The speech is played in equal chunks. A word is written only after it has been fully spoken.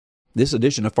This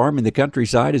edition of Farming the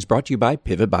Countryside is brought to you by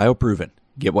Pivot BioProven.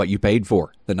 Get what you paid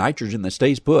for, the nitrogen that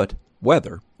stays put,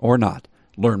 weather or not.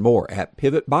 Learn more at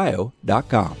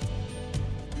pivotbio.com.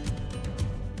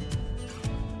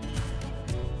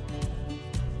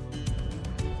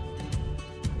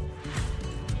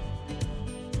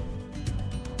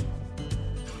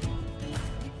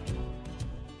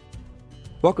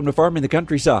 Welcome to Farming the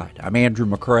Countryside. I'm Andrew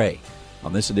McCrae.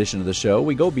 On this edition of the show,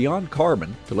 we go beyond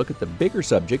carbon to look at the bigger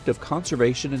subject of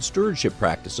conservation and stewardship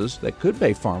practices that could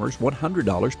pay farmers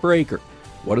 $100 per acre.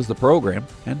 What is the program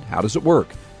and how does it work?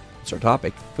 It's our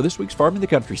topic for this week's Farming the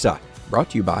Countryside,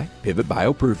 brought to you by Pivot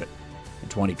BioProven. In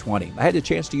 2020, I had a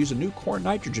chance to use a new corn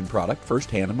nitrogen product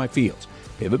firsthand in my fields,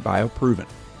 Pivot BioProven.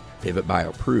 Pivot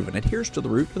BioProven adheres to the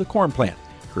root of the corn plant,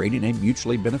 creating a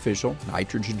mutually beneficial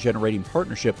nitrogen-generating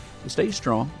partnership that stays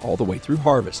strong all the way through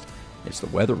harvest. It's the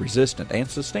weather-resistant and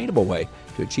sustainable way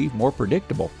to achieve more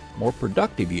predictable, more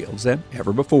productive yields than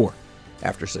ever before.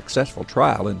 After successful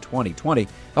trial in 2020,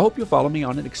 I hope you'll follow me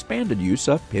on an expanded use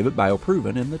of Pivot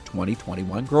BioProven in the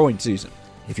 2021 growing season.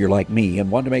 If you're like me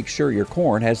and want to make sure your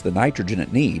corn has the nitrogen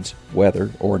it needs, weather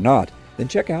or not, then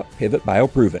check out Pivot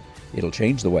BioProven. It'll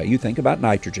change the way you think about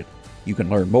nitrogen. You can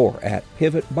learn more at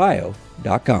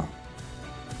pivotbio.com.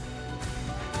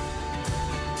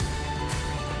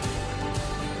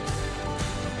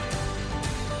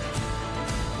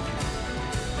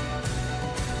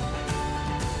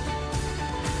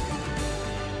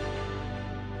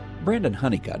 Brandon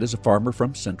Honeycutt is a farmer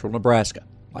from central Nebraska.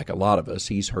 Like a lot of us,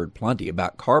 he's heard plenty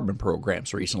about carbon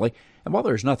programs recently, and while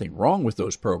there's nothing wrong with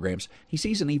those programs, he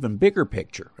sees an even bigger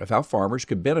picture of how farmers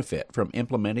could benefit from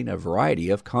implementing a variety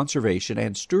of conservation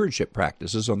and stewardship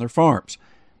practices on their farms.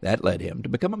 That led him to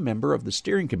become a member of the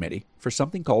steering committee for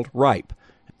something called RIPE,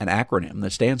 an acronym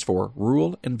that stands for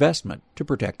Rural Investment to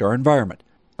Protect Our Environment.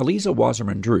 Eliza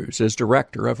Wasserman-Drews is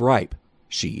director of RIPE.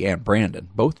 She and Brandon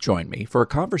both joined me for a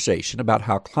conversation about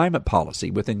how climate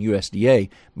policy within USDA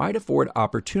might afford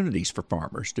opportunities for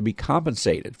farmers to be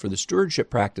compensated for the stewardship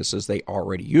practices they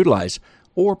already utilize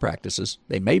or practices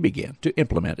they may begin to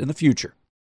implement in the future.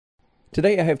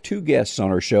 Today I have two guests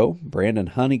on our show. Brandon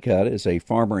Honeycutt is a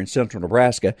farmer in central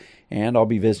Nebraska, and I'll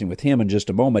be visiting with him in just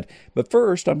a moment. But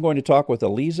first, I'm going to talk with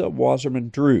Eliza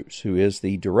Wasserman-Drews, who is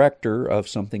the director of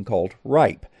something called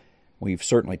RIPE. We've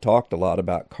certainly talked a lot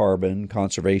about carbon,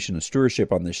 conservation, and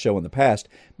stewardship on this show in the past,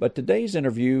 but today's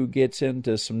interview gets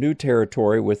into some new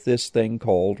territory with this thing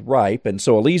called RIPE. And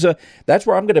so, Eliza, that's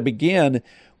where I'm going to begin.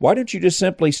 Why don't you just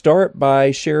simply start by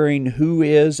sharing who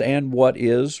is and what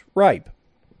is RIPE?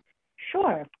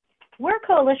 Sure. We're a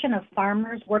coalition of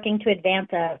farmers working to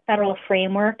advance a federal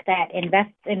framework that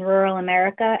invests in rural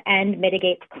America and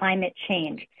mitigates climate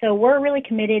change. So we're really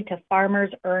committed to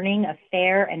farmers earning a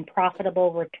fair and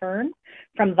profitable return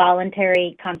from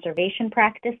voluntary conservation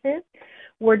practices.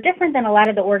 We're different than a lot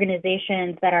of the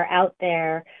organizations that are out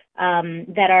there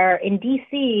that are in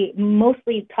D.C.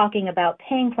 mostly talking about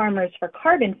paying farmers for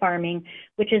carbon farming,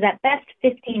 which is at best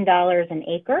 $15 an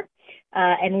acre.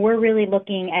 And we're really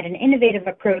looking at an innovative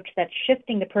approach that's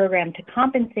shifting the program to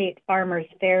compensate farmers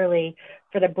fairly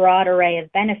for the broad array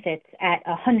of benefits at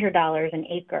 $100 an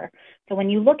acre. So when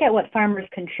you look at what farmers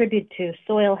contribute to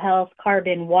soil health,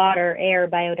 carbon, water, air,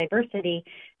 biodiversity,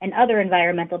 and other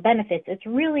environmental benefits, it's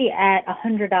really at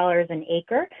 $100 an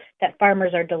acre that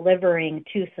farmers are delivering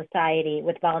to society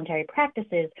with voluntary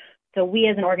practices. So we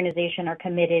as an organization are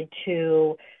committed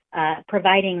to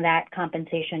providing that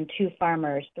compensation to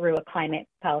farmers through a climate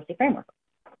policy framework.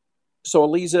 So,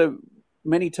 Eliza,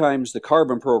 many times the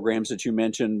carbon programs that you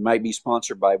mentioned might be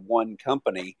sponsored by one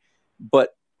company,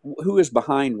 but who is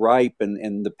behind RIPE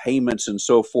and the payments and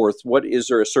so forth? Is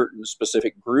there a certain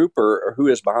specific group or who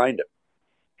is behind it?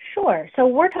 Sure. So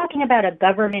we're talking about a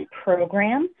government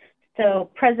program. So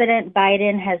President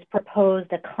Biden has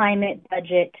proposed a climate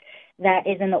budget that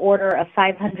is in the order of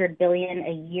 $500 billion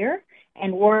a year.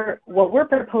 And what we're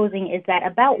proposing is that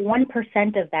about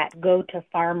 1% of that go to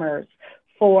farmers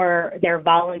for their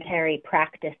voluntary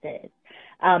practices.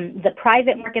 The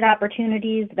private market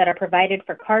opportunities that are provided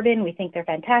for carbon, we think they're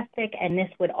fantastic, and this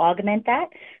would augment that.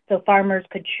 So farmers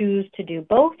could choose to do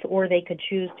both, or they could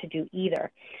choose to do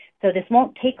either. So this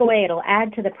won't take away, it'll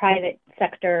add to the private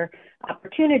sector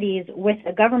opportunities with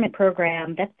a government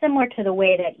program that's similar to the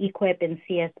way that EQIP and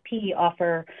CSP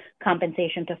offer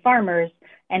compensation to farmers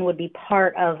and would be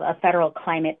part of a federal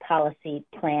climate policy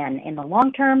plan in the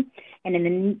long term. And in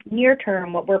the near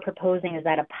term, what we're proposing is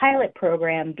that a pilot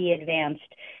program be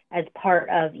advanced as part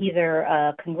of either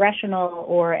a congressional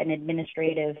or an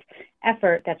administrative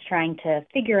effort that's trying to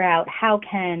figure out how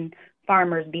can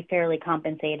farmers be fairly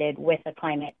compensated with a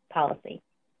climate policy.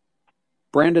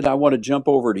 Brandon, I want to jump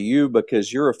over to you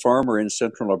because you're a farmer in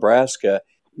central Nebraska.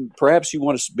 Perhaps you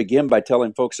want to begin by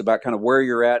telling folks about kind of where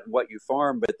you're at and what you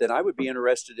farm, but then I would be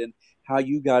interested in how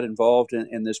you got involved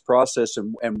in this process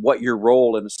and what your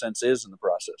role, in a sense, is in the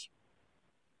process.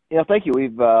 Yeah, thank you.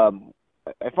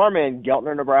 I farm in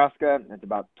Geltner, Nebraska. It's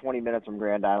about 20 minutes from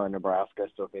Grand Island, Nebraska.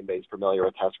 So if anybody's familiar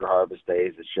with Husker Harvest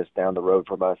Days, it's just down the road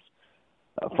from us.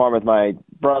 Farm with my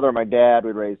brother, my dad.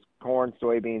 We raise corn,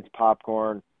 soybeans,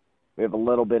 popcorn. We have a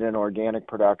little bit in organic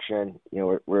production.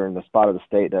 We're in the spot of the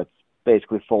state that's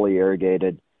basically fully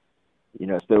irrigated.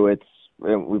 So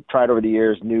we've tried over the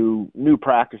years new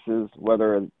practices,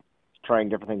 whether trying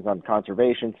different things on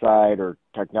conservation side or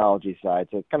technology side.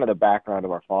 So it's kind of the background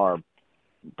of our farm.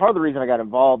 Part of the reason I got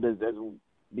involved is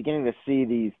beginning to see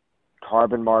these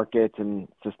carbon markets and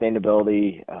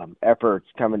sustainability efforts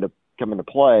come into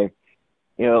play.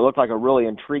 It looked like a really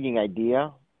intriguing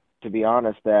idea, to be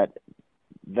honest, that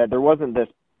there wasn't this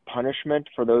punishment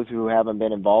for those who haven't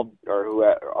been involved or who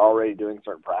are already doing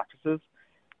certain practices,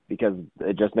 because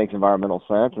it just makes environmental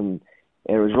sense. And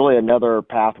it was really another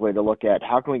pathway to look at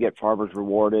how can we get farmers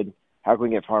rewarded, how can we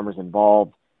get farmers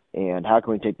involved, and how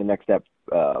can we take the next step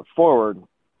forward,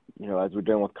 as we're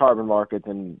dealing with carbon markets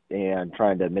and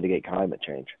trying to mitigate climate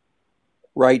change.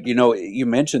 Right. You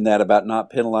mentioned that about not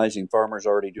penalizing farmers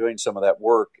already doing some of that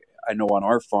work. I know on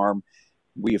our farm,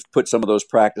 we've put some of those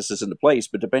practices into place,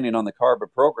 but depending on the carbon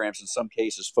programs, in some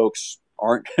cases, folks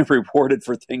aren't rewarded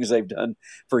for things they've done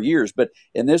for years. But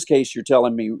in this case, you're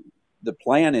telling me the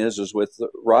plan is with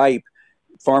RIPE,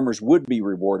 farmers would be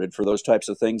rewarded for those types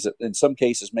of things that in some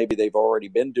cases maybe they've already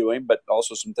been doing, but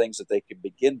also some things that they could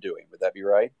begin doing. Would that be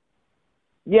right?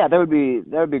 Yeah, that would be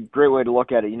a great way to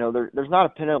look at it. There's not a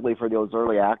penalty for those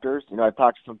early actors. I've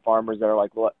talked to some farmers that are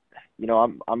like, well,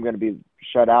 I'm going to be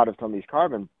shut out of some of these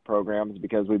carbon programs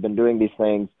because we've been doing these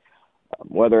things,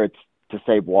 whether it's to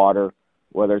save water,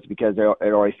 whether it's because it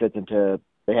already fits into,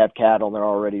 they have cattle and they're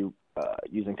already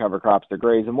using cover crops to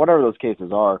graze, and whatever those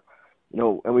cases are,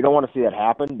 and we don't want to see that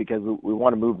happen because we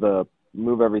want to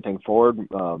move everything forward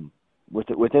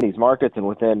within these markets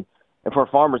and for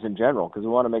farmers in general, because we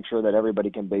want to make sure that everybody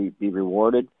can be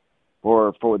rewarded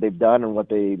for what they've done and what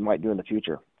they might do in the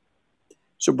future.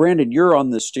 So, Brandon, you're on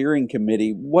the steering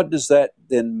committee. What does that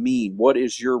then mean? What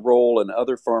is your role and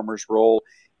other farmers' role?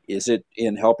 Is it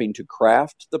in helping to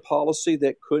craft the policy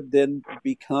that could then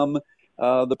become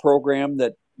the program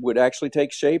that would actually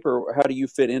take shape, or how do you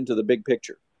fit into the big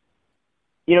picture?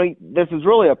 This is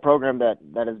really a program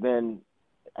that has been,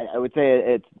 I would say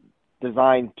it's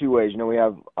designed two ways. We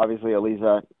have obviously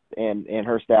Eliza and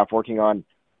her staff working on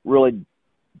really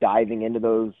diving into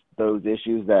those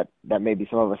issues that maybe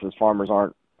some of us as farmers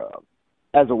aren't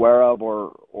as aware of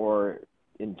or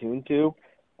in tune to.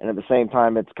 And at the same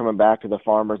time, it's coming back to the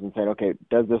farmers and saying, okay,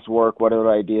 does this work? What other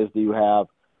ideas do you have?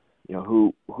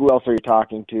 Who else are you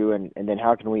talking to? And then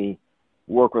how can we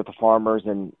work with the farmers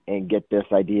and get this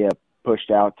idea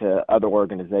pushed out to other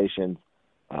organizations,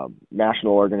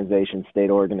 national organizations, state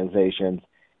organizations,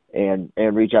 and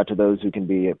reach out to those who can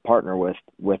be a partner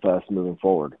with us moving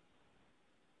forward.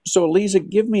 So, Eliza,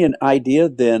 give me an idea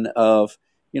then of,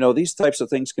 these types of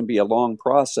things can be a long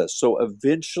process. So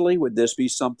eventually, would this be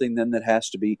something then that has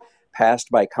to be passed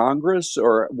by Congress,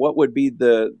 or what would be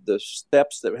the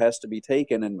steps that has to be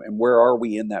taken, and where are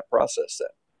we in that process then?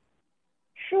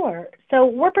 Sure. So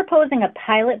we're proposing a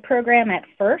pilot program at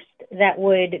first that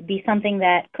would be something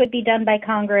that could be done by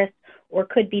Congress or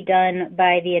could be done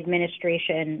by the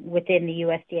administration within the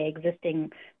USDA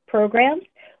existing programs.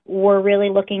 We're really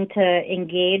looking to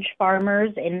engage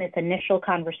farmers in this initial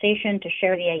conversation to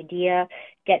share the idea,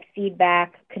 get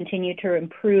feedback, continue to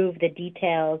improve the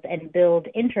details, and build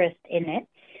interest in it.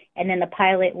 And then the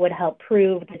pilot would help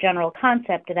prove the general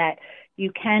concept that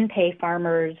you can pay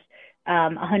farmers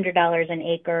 $100 an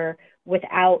acre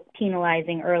without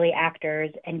penalizing early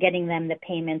actors and getting them the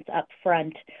payments up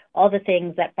front, all the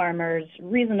things that farmers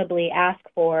reasonably ask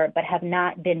for but have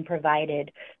not been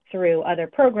provided through other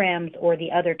programs or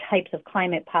the other types of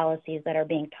climate policies that are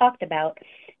being talked about,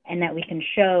 and that we can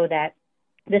show that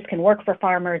this can work for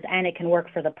farmers and it can work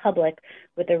for the public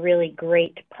with a really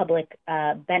great public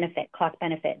cost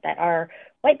benefit that our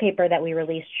white paper that we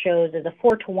released shows is a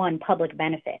 4-to-1 public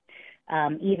benefit,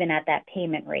 even at that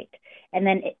payment rate. And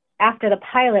then after the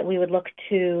pilot, we would look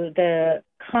to the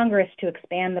Congress to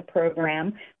expand the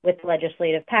program with the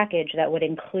legislative package that would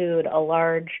include a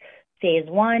large phase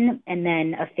 1 and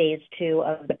then a phase 2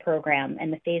 of the program.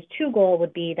 And the phase 2 goal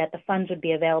would be that the funds would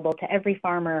be available to every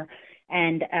farmer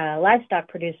and livestock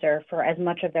producer for as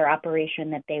much of their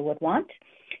operation that they would want.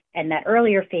 And that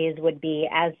earlier phase would be,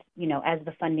 as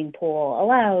the funding pool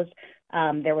allows,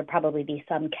 there would probably be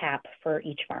some cap for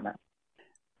each farmer.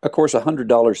 Of course,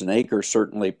 $100 an acre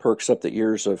certainly perks up the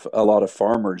ears of a lot of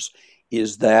farmers.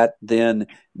 Is that then,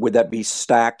 would that be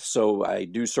stacked? So I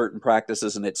do certain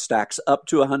practices and it stacks up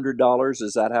to $100?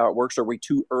 Is that how it works? Are we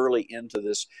too early into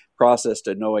this process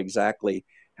to know exactly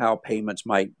how payments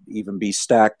might even be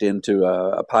stacked into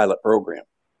a pilot program?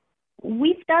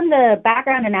 We've done the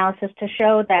background analysis to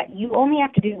show that you only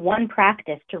have to do one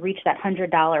practice to reach that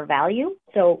 $100 value.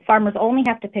 So farmers only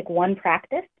have to pick one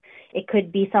practice. It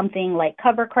could be something like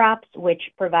cover crops, which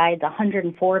provides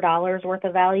 $104 worth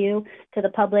of value to the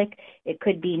public. It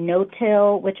could be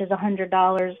no-till, which is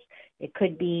 $100. It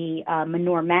could be a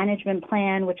manure management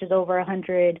plan, which is over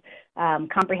 $100.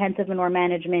 Comprehensive manure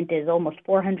management is almost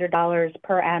 $400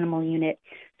 per animal unit.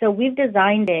 So we've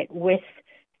designed it with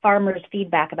farmers'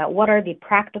 feedback about what are the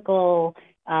practical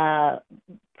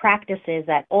practices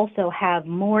that also have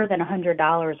more than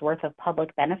 $100 worth of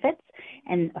public benefits,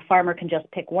 and a farmer can just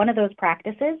pick one of those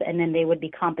practices and then they would be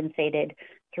compensated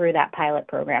through that pilot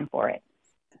program for it.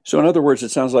 So in other words, it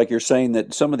sounds like you're saying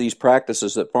that some of these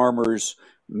practices that farmers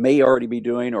may already be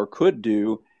doing or could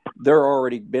do, they're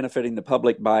already benefiting the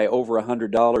public by over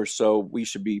 $100, so we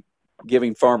should be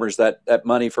giving farmers that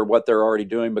money for what they're already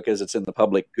doing because it's in the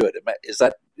public good. Is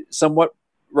that somewhat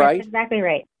right? That's exactly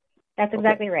right. That's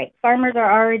exactly right. Farmers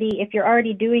are already, if you're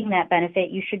already doing that benefit,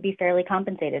 you should be fairly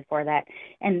compensated for that.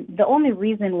 And the only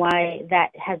reason why that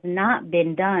has not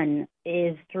been done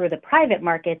is through the private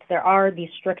markets. There are these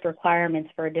strict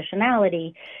requirements for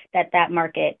additionality that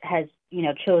market has,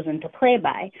 chosen to play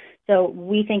by. So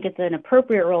we think it's an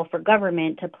appropriate role for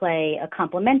government to play a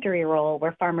complementary role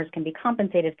where farmers can be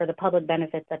compensated for the public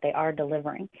benefits that they are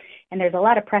delivering. And there's a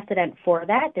lot of precedent for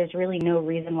that. There's really no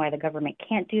reason why the government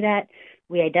can't do that.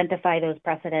 We identify those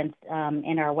precedents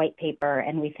in our white paper,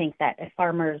 and we think that if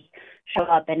farmers show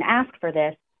up and ask for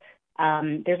this,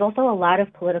 there's also a lot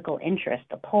of political interest.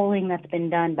 The polling that's been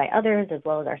done by others as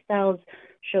well as ourselves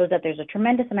shows that there's a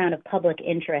tremendous amount of public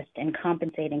interest in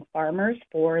compensating farmers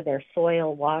for their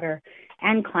soil, water,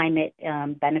 and climate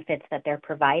benefits that they're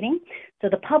providing. So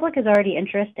the public is already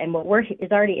interested, and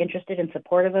is already interested and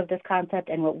supportive of this concept.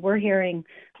 And what we're hearing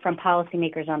from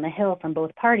policymakers on the Hill from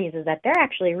both parties is that they're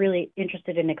actually really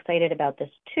interested and excited about this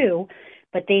too,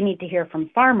 but they need to hear from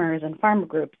farmers and farm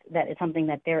groups that it's something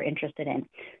that they're interested in.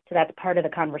 So that's part of the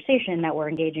conversation that we're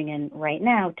engaging in right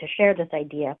now to share this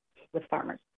idea with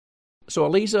farmers. So,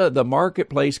 Aliza, the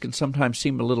marketplace can sometimes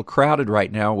seem a little crowded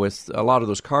right now with a lot of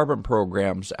those carbon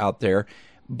programs out there,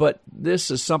 but this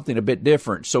is something a bit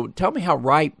different. So tell me how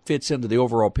RIPE fits into the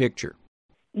overall picture.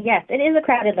 Yes, it is a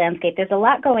crowded landscape. There's a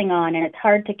lot going on, and it's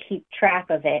hard to keep track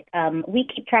of it. We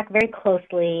keep track very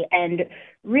closely, and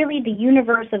really the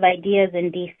universe of ideas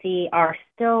in D.C. are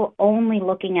still only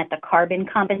looking at the carbon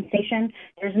compensation.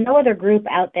 There's no other group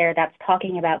out there that's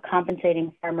talking about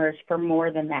compensating farmers for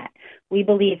more than that. We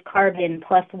believe carbon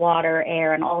plus water,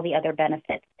 air, and all the other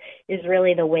benefits is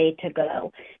really the way to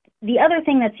go. The other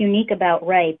thing that's unique about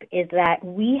RIPE is that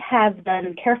we have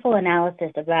done careful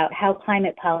analysis about how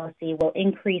climate policy will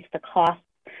increase the costs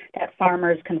that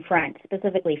farmers confront,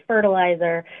 specifically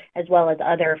fertilizer, as well as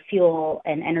other fuel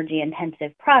and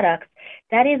energy-intensive products.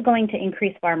 That is going to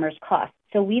increase farmers' costs.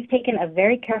 So we've taken a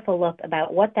very careful look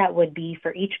about what that would be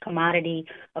for each commodity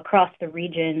across the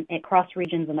region, across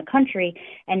regions in the country,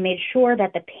 and made sure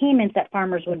that the payments that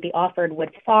farmers would be offered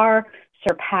would far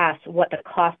surpass what the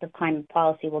cost of climate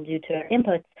policy will do to their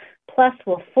inputs, plus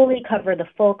will fully cover the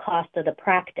full cost of the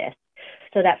practice,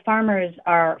 so that farmers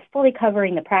are fully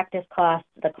covering the practice costs,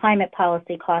 the climate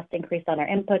policy cost increase on their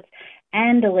inputs,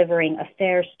 and delivering a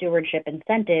fair stewardship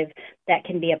incentive that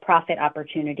can be a profit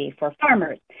opportunity for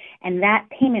farmers. And that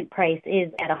payment price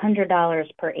is at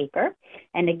 $100 per acre.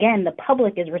 And again, the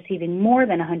public is receiving more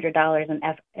than $100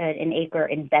 an acre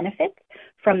in benefits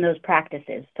from those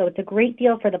practices. So it's a great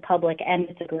deal for the public, and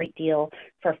it's a great deal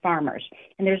for farmers.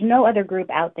 And there's no other group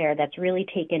out there that's really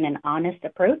taken an honest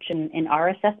approach in our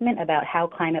assessment about how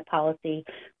climate policy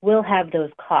will have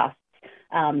those costs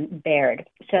bared.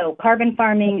 So carbon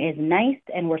farming is nice,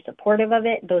 and we're supportive of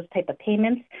it, those type of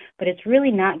payments, but it's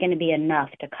really not going to be enough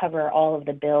to cover all of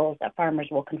the bills that farmers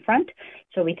will confront.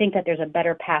 So we think that there's a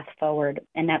better path forward,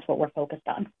 and that's what we're focused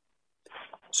on.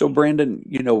 So, Brandon,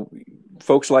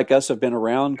 folks like us have been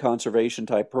around conservation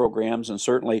type programs and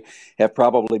certainly have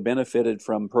probably benefited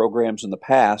from programs in the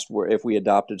past where if we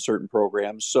adopted certain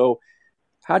programs. So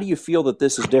how do you feel that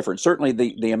this is different? Certainly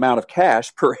the amount of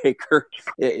cash per acre,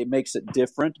 it makes it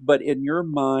different. But in your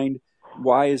mind,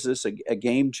 why is this a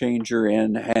game changer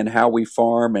in how we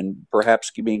farm and perhaps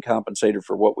being compensated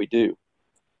for what we do?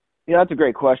 Yeah, that's a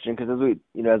great question because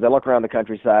as I look around the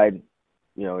countryside,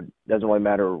 it doesn't really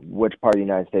matter which part of the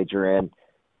United States you're in.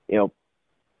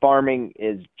 Farming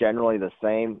is generally the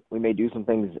same. We may do some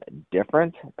things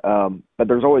different, but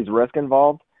there's always risk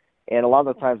involved. And a lot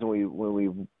of the times when we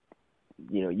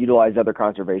utilize other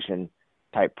conservation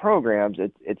type programs,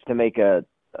 it's to make a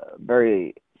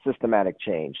very systematic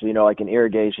change. So, like in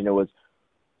irrigation,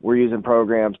 we're using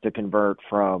programs to convert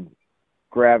from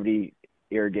gravity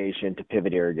irrigation to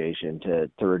pivot irrigation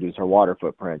to reduce our water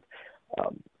footprint.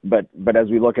 But as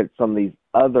we look at some of these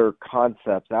other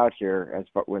concepts out here,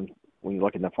 when you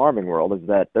look in the farming world, is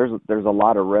that there's a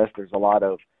lot of risk, there's a lot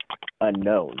of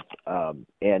unknowns,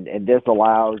 and this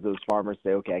allows those farmers to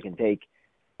say, okay, I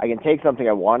can take something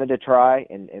I wanted to try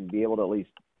and be able to at least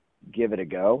give it a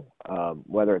go,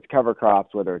 whether it's cover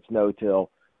crops, whether it's no-till,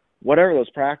 whatever those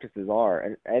practices are.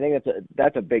 And I think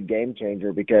that's a big game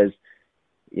changer, because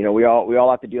we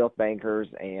all have to deal with bankers,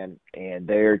 and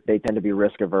they tend to be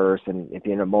risk averse. And if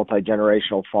you're in a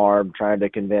multi-generational farm trying to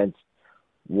convince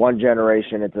one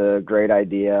generation it's a great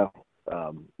idea,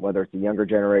 whether it's the younger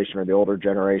generation or the older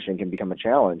generation, can become a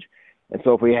challenge. And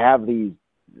so if we have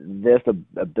this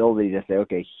ability to say,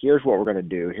 okay, here's what we're going to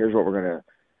do, here's what we're going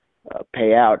to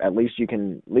pay out, at least you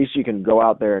can go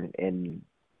out there and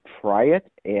try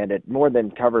it, and it more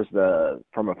than covers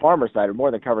from a farmer side, it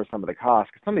more than covers some of the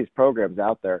costs. Because some of these programs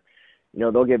out there,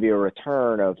 they'll give you a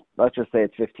return of, let's just say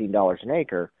it's $15 an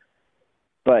acre,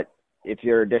 but if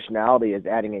your additionality is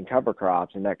adding in cover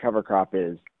crops, and that cover crop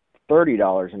is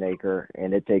 $30 an acre,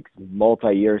 and it takes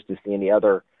multi-years to see any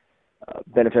other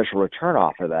beneficial return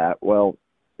off of that, well,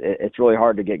 it's really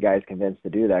hard to get guys convinced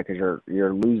to do that, because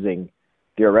you're losing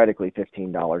theoretically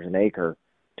 $15 an acre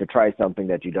to try something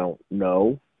that you don't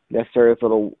know necessarily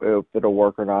if it'll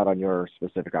work or not on your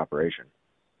specific operation.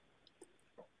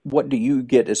 What do you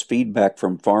get as feedback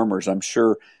from farmers? I'm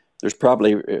sure there's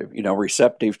probably,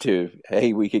 receptive to,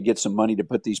 hey, we could get some money to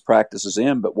put these practices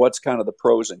in, but what's kind of the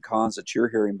pros and cons that you're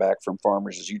hearing back from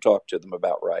farmers as you talk to them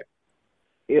about RIPE?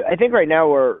 I think right now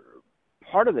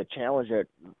part of the challenge that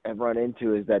I've run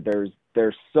into is that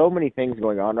there's so many things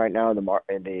going on right now in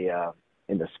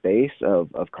the space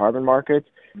of carbon markets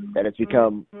that it's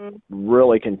become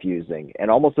really confusing, and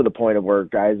almost to the point of where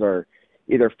guys are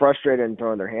either frustrated and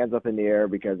throwing their hands up in the air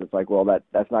because it's like, well,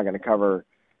 that's not going to cover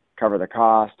the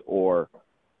cost, or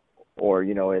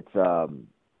it's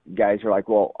guys are like,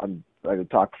 well, like we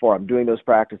talked before, I'm doing those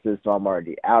practices, so I'm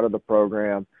already out of the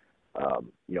program.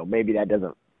 Maybe that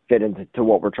doesn't fit into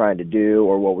what we're trying to do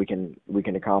or what we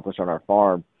can accomplish on our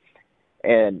farm.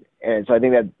 And so I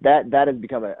think that has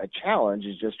become a challenge,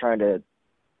 is just trying to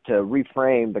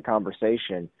reframe the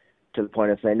conversation to the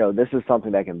point of saying, no, this is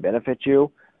something that can benefit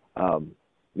you.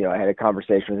 I had a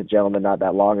conversation with a gentleman not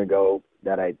that long ago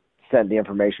that I sent the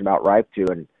information about RIPE to,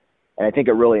 and I think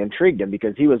it really intrigued him,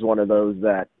 because he was one of those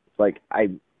that, like,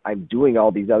 I'm doing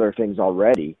all these other things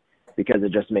already because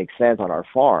it just makes sense on our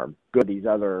farm. Good, these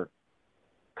other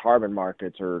carbon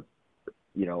markets or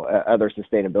other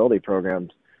sustainability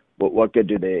programs, but what good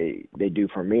do they do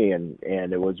for me? And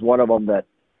it was one of them that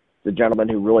the gentleman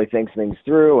who really thinks things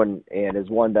through and is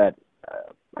one that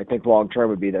I think long term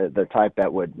would be the type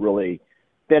that would really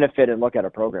benefit and look at a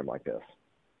program like this.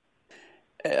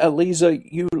 Lisa,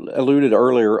 you alluded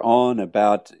earlier on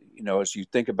about, as you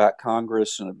think about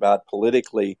Congress and about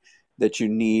politically, that you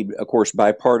need, of course,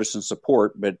 bipartisan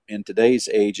support. But in today's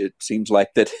age, it seems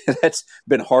like that's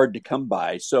been hard to come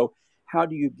by. So how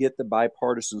do you get the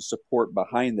bipartisan support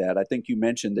behind that? I think you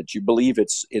mentioned that you believe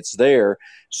it's there.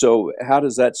 So how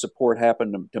does that support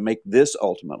happen to make this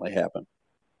ultimately happen?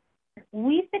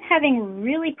 We've been having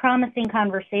really promising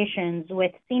conversations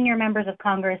with senior members of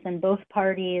Congress in both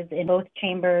parties, in both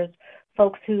chambers,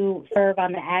 folks who serve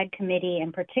on the Ag Committee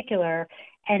in particular,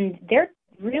 and they're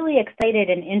really excited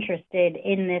and interested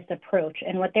in this approach.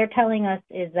 And what they're telling us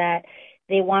is that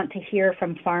they want to hear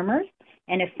from farmers,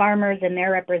 and if farmers and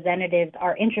their representatives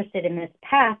are interested in this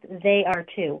path, they are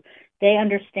too. They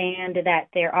understand that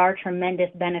there are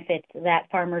tremendous benefits that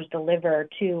farmers deliver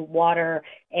to water,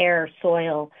 air,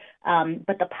 soil,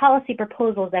 but the policy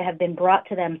proposals that have been brought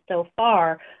to them so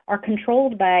far are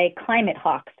controlled by climate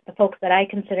hawks, the folks that I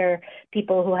consider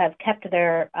people who have kept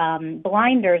their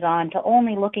blinders on to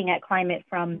only looking at climate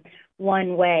from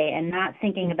one way and not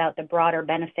thinking about the broader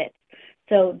benefits.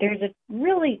 So there's a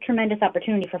really tremendous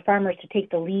opportunity for farmers to take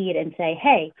the lead and say,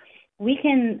 hey, we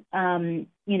can,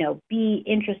 be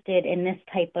interested in this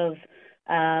type of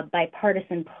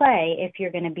bipartisan play if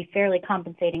you're going to be fairly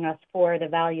compensating us for the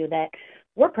value that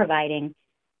we're providing.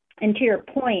 And to your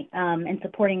point, and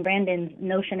supporting Brandon's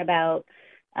notion about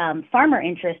farmer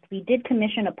interest, we did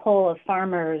commission a poll of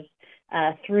farmers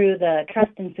through the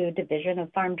Trust and Food Division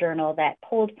of Farm Journal that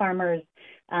polled farmers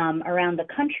around the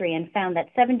country and found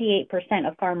that 78%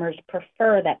 of farmers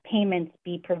prefer that payments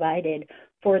be provided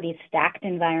for these stacked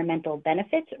environmental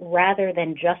benefits rather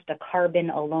than just a carbon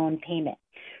alone payment.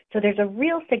 So there's a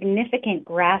real significant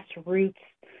grassroots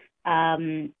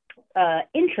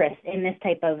interest in this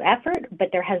type of effort, but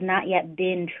there has not yet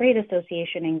been trade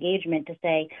association engagement to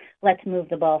say, let's move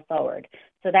the ball forward.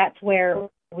 So that's where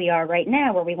we are right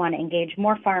now, where we want to engage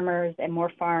more farmers and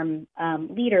more farm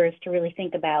leaders to really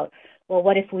think about, well,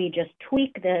 what if we just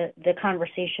tweak the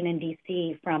conversation in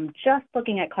DC from just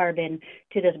looking at carbon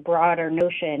to this broader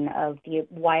notion of the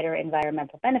wider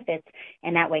environmental benefits,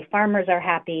 and that way farmers are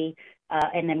happy,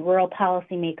 and then rural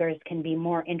policymakers can be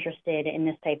more interested in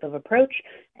this type of approach.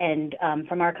 And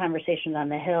from our conversations on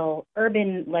the Hill,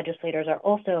 urban legislators are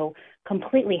also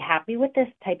completely happy with this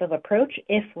type of approach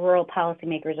if rural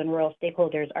policymakers and rural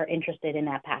stakeholders are interested in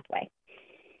that pathway.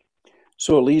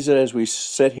 So, Eliza, as we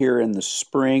sit here in the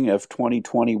spring of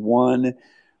 2021,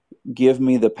 give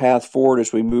me the path forward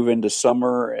as we move into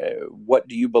summer. What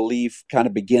do you believe kind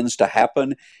of begins to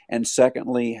happen? And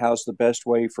secondly, how's the best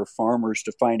way for farmers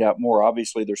to find out more?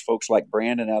 Obviously, there's folks like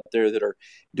Brandon out there that are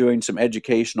doing some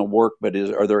educational work, but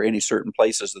are there any certain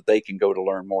places that they can go to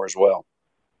learn more as well?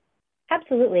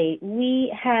 Absolutely.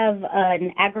 We have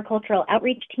an agricultural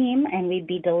outreach team, and we'd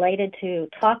be delighted to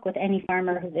talk with any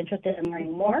farmer who's interested in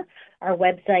learning more. Our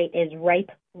website is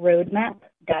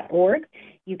riperoadmap.org.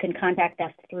 You can contact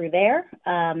us through there,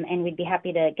 and we'd be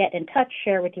happy to get in touch,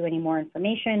 share with you any more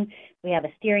information. We have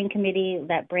a steering committee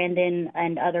that Brandon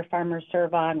and other farmers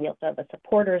serve on. We also have a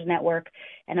supporters network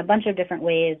and a bunch of different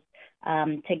ways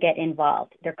to get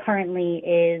involved. There currently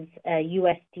is a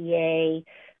USDA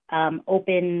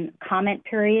open comment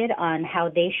period on how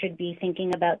they should be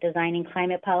thinking about designing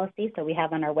climate policy. So we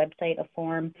have on our website a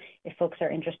form if folks are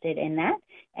interested in that.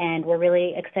 And we're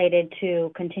really excited to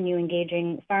continue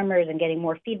engaging farmers and getting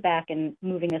more feedback and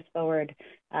moving this forward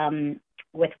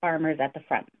with farmers at the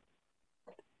front.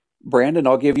 Brandon,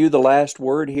 I'll give you the last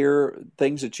word here.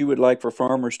 Things that you would like for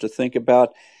farmers to think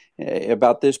about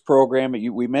this program.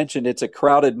 We mentioned it's a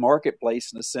crowded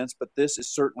marketplace in a sense, but this is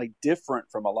certainly different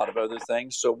from a lot of other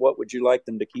things. So what would you like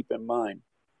them to keep in mind?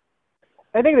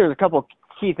 I think there's a couple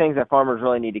key things that farmers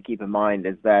really need to keep in mind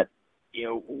is that,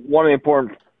 one of the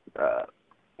important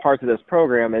parts of this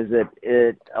program is that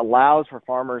it allows for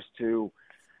farmers to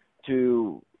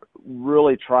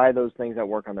really try those things that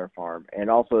work on their farm. And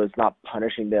also it's not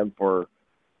punishing them for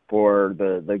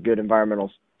the good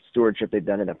environmental stewardship they've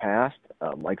done in the past,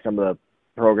 like some of the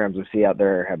programs we see out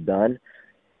there have done.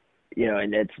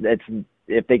 And it's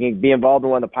if they can be involved in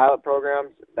one of the pilot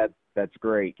programs, that's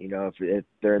great. If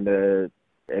they're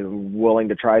willing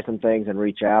to try some things and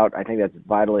reach out, I think that's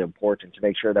vitally important to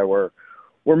make sure that we're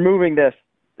moving this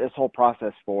whole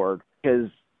process forward. Because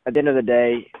at the end of the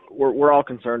day, we're all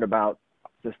concerned about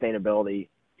sustainability,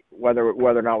 whether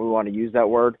or not we want to use that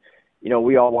word.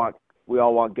 We all want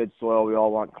good soil. We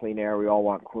all want clean air. We all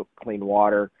want clean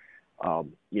water.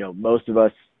 Most of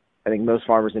us, I think most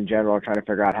farmers in general, are trying to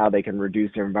figure out how they can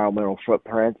reduce their environmental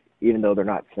footprint, even though they're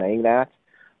not saying that,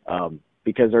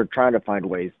 because they're trying to find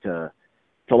ways to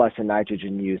lessen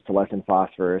nitrogen use, to lessen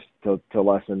phosphorus, to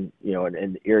lessen,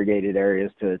 in irrigated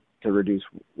areas, to reduce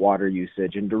water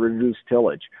usage and to reduce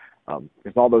tillage.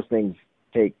 Because all those things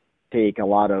take a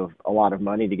lot of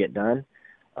money to get done.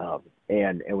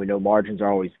 And we know margins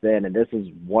are always thin, and this is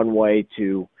one way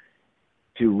to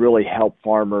really help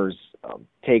farmers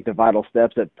take the vital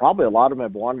steps that probably a lot of them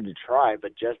have wanted to try,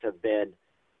 but just have been,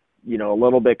 a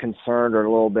little bit concerned or a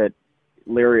little bit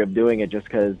leery of doing it just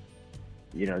because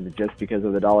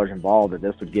of the dollars involved, and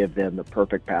this would give them the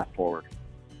perfect path forward.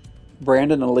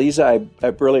 Brandon and Eliza, I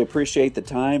really appreciate the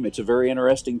time. It's a very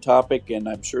interesting topic, and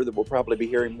I'm sure that we'll probably be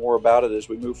hearing more about it as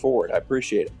we move forward. I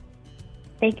appreciate it.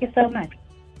 Thank you so much.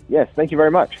 Yes, thank you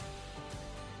very much.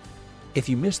 If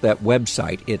you missed that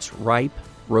website, it's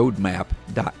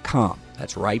riperoadmap.com.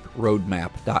 That's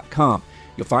riperoadmap.com.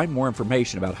 You'll find more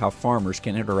information about how farmers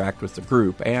can interact with the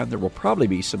group, and there will probably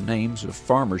be some names of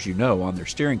farmers on their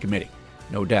steering committee.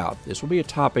 No doubt, this will be a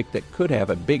topic that could have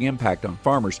a big impact on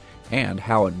farmers and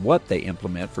how and what they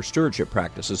implement for stewardship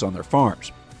practices on their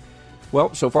farms.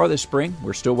 Well, so far this spring,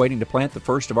 we're still waiting to plant the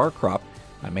first of our crop.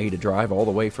 I made a drive all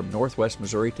the way from northwest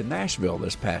Missouri to Nashville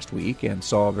this past week and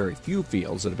saw very few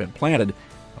fields that have been planted.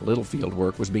 A little field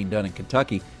work was being done in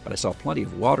Kentucky, but I saw plenty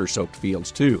of water-soaked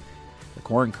fields too. The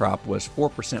corn crop was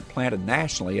 4% planted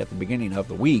nationally at the beginning of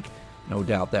the week. No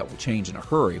doubt that will change in a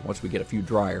hurry once we get a few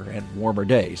drier and warmer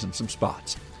days in some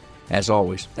spots. As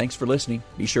always, thanks for listening.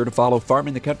 Be sure to follow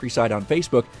Farming the Countryside on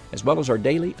Facebook, as well as our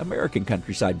daily American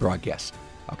Countryside broadcasts.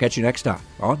 I'll catch you next time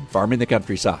on Farming the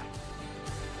Countryside.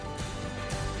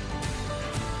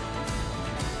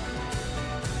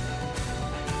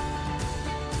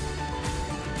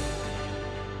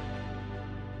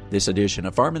 This edition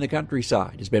of Farming the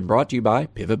Countryside has been brought to you by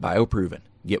Pivot BioProven.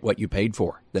 Get what you paid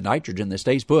for, the nitrogen that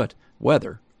stays put,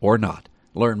 whether or not.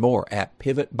 Learn more at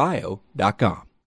pivotbio.com.